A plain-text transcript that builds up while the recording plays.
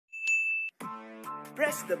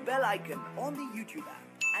press the bell icon on the YouTube app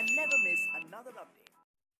and never miss another update.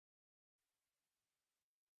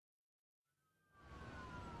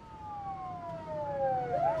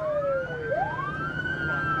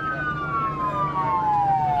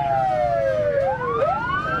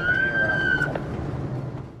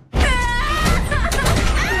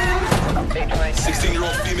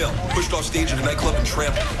 Female, pushed off stage at a nightclub and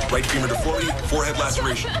trampled. Right femur deformity, forehead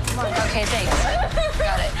laceration. Okay, thanks.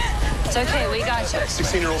 Got it. It's okay, we got you.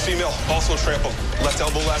 16-year-old female, also trampled. Left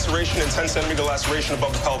elbow laceration and 10-centimeter laceration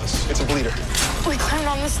above the pelvis. It's a bleeder. We climbed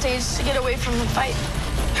on the stage to get away from the fight.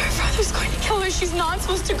 Her father's going to kill her. She's not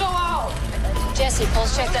supposed to go out. Jesse,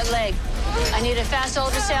 pulse check that leg. I need a fast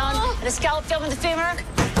ultrasound and a scalp film of the femur.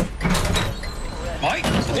 Mike,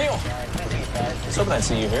 what's the deal? So glad to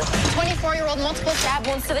see you here. 24-year-old, multiple stab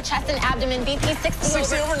wounds to the chest and abdomen, BP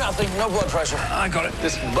 60 over nothing, no blood pressure. I got it.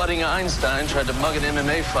 This budding Einstein tried to mug an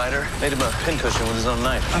MMA fighter, made him a pincushion with his own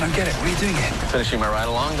knife. I don't get it. What are you doing here? Finishing my ride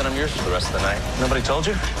along, then I'm yours for the rest of the night. Nobody told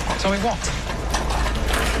you? Tell me what?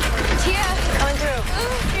 Tia, coming through.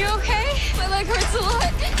 You okay? My leg hurts a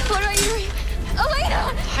lot. What about you?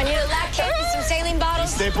 Elena! I need a lactate and some saline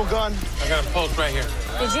bottles. Staple gun. I got a pulse right here.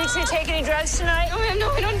 Did you two take any drugs tonight? Oh, ma'am,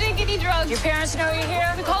 no, we don't take any drugs. Your parents know you're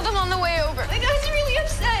here? We called them on the way over. My dad's really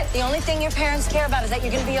upset. The only thing your parents care about is that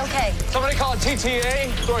you're gonna be okay. Somebody call a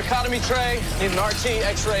TTA, thoracotomy tray, need an RT,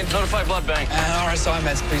 X-ray, notify blood bank. RSI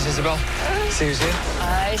meds, please, Isabel. See who's here?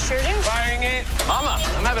 I sure do. Firing it. Mama,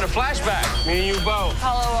 I'm having a flashback. Me and you both.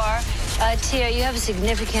 Apollo R. Tia, you have a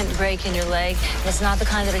significant break in your leg. It's not the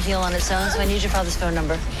kind that'll heal on its own, so I need your father's phone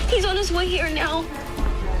number. He's on his way here now.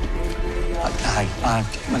 Hi,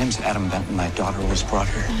 my name's Adam Benton. My daughter was brought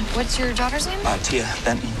here. What's your daughter's name? Tia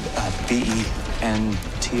Benton, Benton.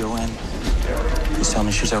 Please tell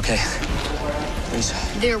me she's okay. Please.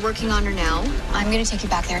 They're working on her now. I'm going to take you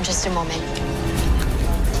back there in just a moment.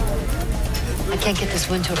 I can't get this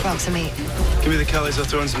wind to approximate. Give me the Kellys, I'll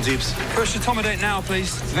throw in some deeps. Push the tomidate now,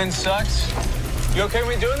 please. Vince sucks. You okay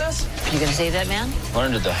with me doing this? You gonna save that man?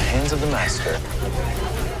 Learned at the hands of the master.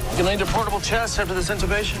 You need a portable chest after this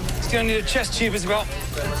intubation? Still need a chest tube, Isabel.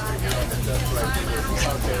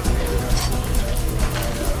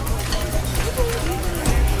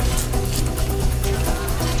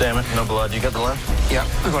 Damn it, no blood. You got the left? Yeah,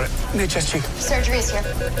 I got it. Need a chest tube. Surgery is here.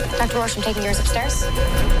 Dr. Roche, I'm taking yours upstairs.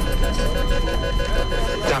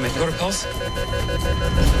 Damn it, you got a pulse?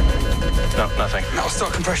 No, nothing. I'll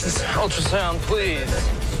start compressions. Ultrasound, please.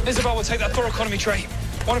 Isabel will take that thoracotomy tray.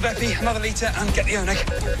 One of epi, another liter, and get the Onig.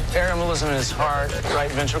 Air embolism in his heart,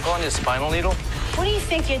 right ventricle, and his spinal needle. What do you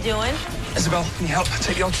think you're doing? Isabel, can you help?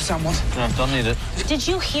 Take the ultrasound one. No, don't need it. Did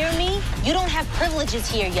you hear me? You don't have privileges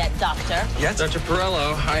here yet, doctor. Yet? Dr.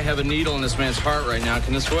 Perello, I have a needle in this man's heart right now.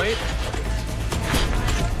 Can this wait?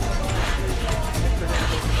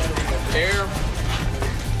 Air.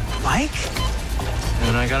 Mike?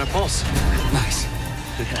 And I got a pulse. Nice.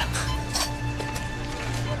 Yeah.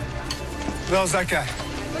 How's that guy?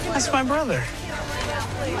 That's my brother.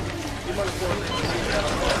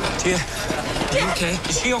 Tia, are you okay?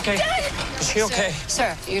 Is she okay? Is she okay?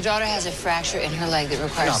 Sir, your daughter has a fracture in her leg that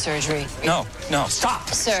requires surgery. No, stop.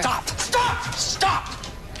 Sir. Stop!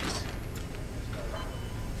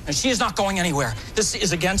 And she is not going anywhere. This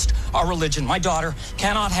is against our religion. My daughter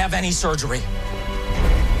cannot have any surgery.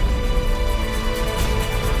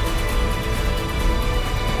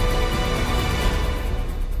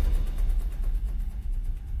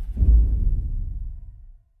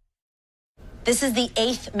 This is the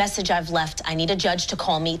 8th message I've left. I need a judge to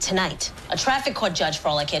call me tonight. A traffic court judge for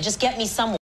all I care. Just get me someone.